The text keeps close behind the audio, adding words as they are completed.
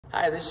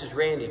Hi, this is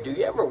Randy. Do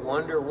you ever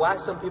wonder why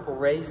some people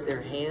raise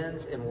their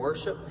hands in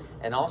worship?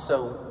 And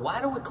also,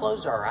 why do we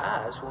close our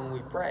eyes when we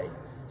pray?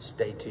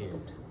 Stay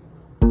tuned.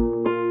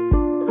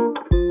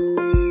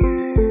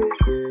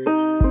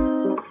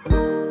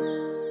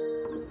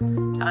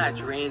 Hi,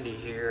 it's Randy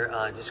here,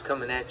 just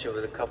coming at you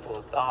with a couple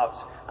of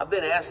thoughts. I've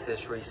been asked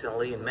this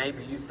recently, and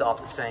maybe you thought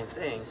the same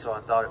thing, so I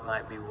thought it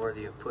might be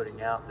worthy of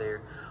putting out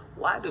there.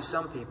 Why do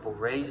some people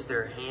raise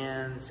their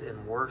hands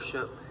in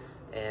worship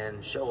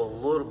and show a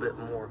little bit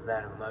more of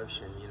that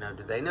emotion? You know,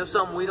 do they know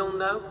something we don't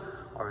know?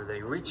 Or are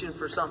they reaching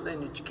for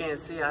something that you can't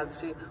see? I'd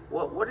see.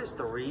 What is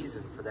the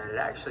reason for that? It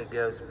actually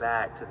goes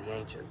back to the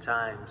ancient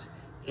times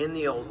in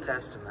the Old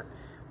Testament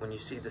when you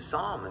see the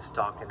psalmist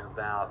talking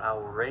about, I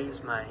will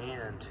raise my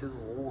hand to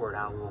the Lord.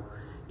 I will,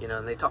 you know,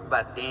 and they talk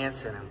about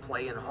dancing and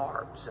playing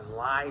harps and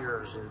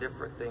lyres and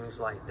different things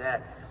like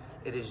that.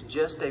 It is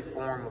just a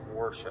form of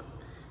worship.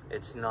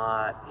 It's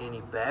not any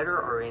better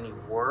or any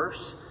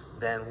worse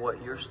than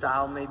what your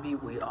style may be.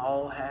 We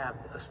all have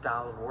a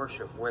style of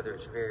worship, whether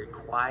it's very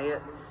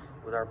quiet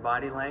with our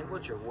body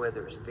language or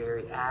whether it's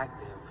very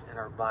active in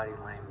our body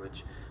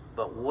language.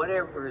 But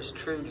whatever is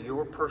true to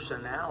your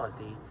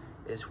personality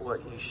is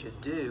what you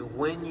should do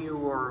when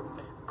you are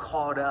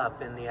caught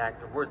up in the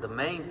act of worship. The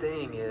main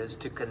thing is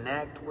to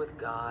connect with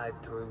God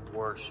through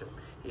worship,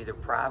 either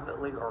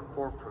privately or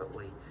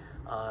corporately.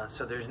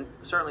 So there's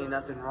certainly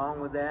nothing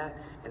wrong with that,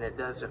 and it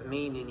doesn't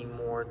mean any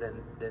more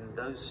than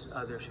those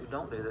others who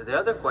don't do that. The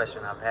other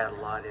question I've had a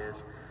lot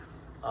is,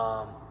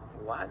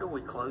 why do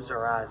we close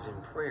our eyes in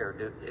prayer?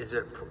 Is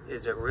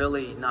it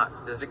really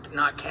not, does it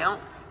not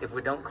count if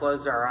we don't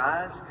close our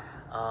eyes?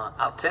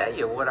 I'll tell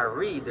you what I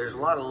read. There's a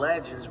lot of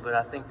legends, but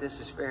I think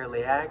this is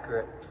fairly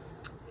accurate.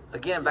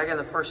 Again, back in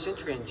the first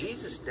century in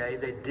Jesus' day,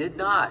 they did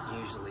not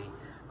usually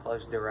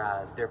close their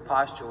eyes. Their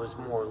posture was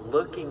more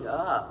looking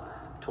up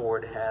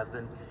toward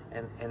heaven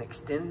and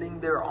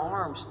extending their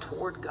arms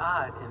toward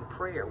God in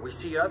prayer. We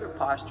see other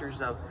postures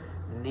of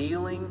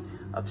kneeling,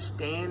 of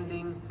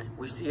standing.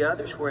 We see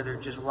others where they're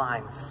just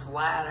lying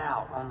flat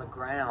out on the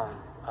ground,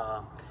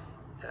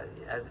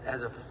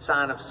 as a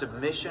sign of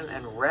submission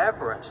and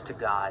reverence to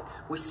God.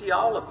 We see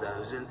all of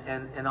those,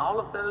 and all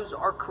of those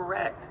are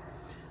correct.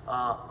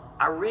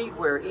 I read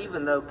where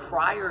even though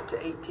prior to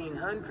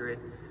 1800,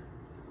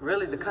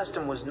 really the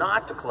custom was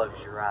not to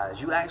close your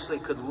eyes. You actually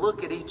could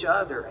look at each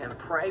other and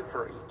pray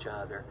for each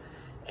other.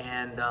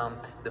 And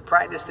the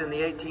practice in the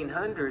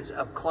 1800s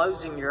of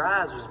closing your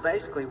eyes was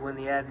basically when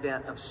the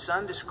advent of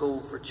Sunday school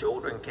for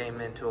children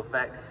came into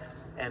effect.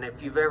 And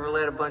if you've ever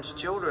led a bunch of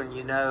children,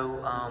 you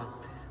know,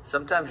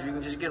 sometimes you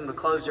can just get them to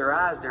close their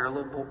eyes. They're a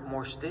little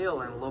more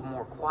still and a little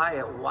more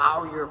quiet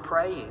while you're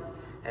praying.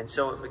 And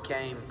so it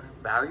became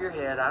bow your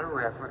head out of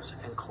reverence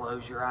and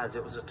close your eyes.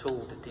 It was a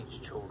tool to teach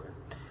children.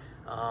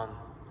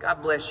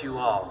 God bless you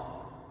all.